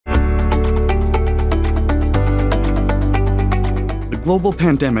global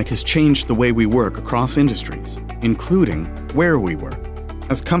pandemic has changed the way we work across industries, including where we work.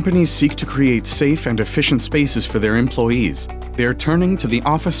 As companies seek to create safe and efficient spaces for their employees, they are turning to the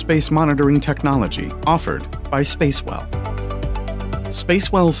office space monitoring technology offered by Spacewell.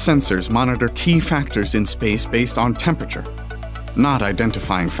 Spacewell's sensors monitor key factors in space based on temperature, not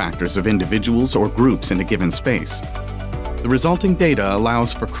identifying factors of individuals or groups in a given space. The resulting data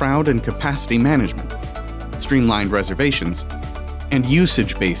allows for crowd and capacity management, streamlined reservations, and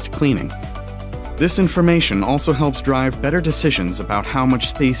usage-based cleaning. This information also helps drive better decisions about how much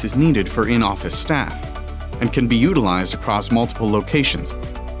space is needed for in-office staff and can be utilized across multiple locations,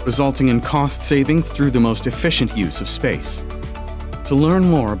 resulting in cost savings through the most efficient use of space. To learn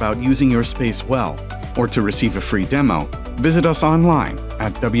more about using your space well, or to receive a free demo, visit us online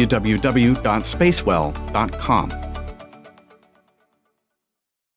at www.spacewell.com.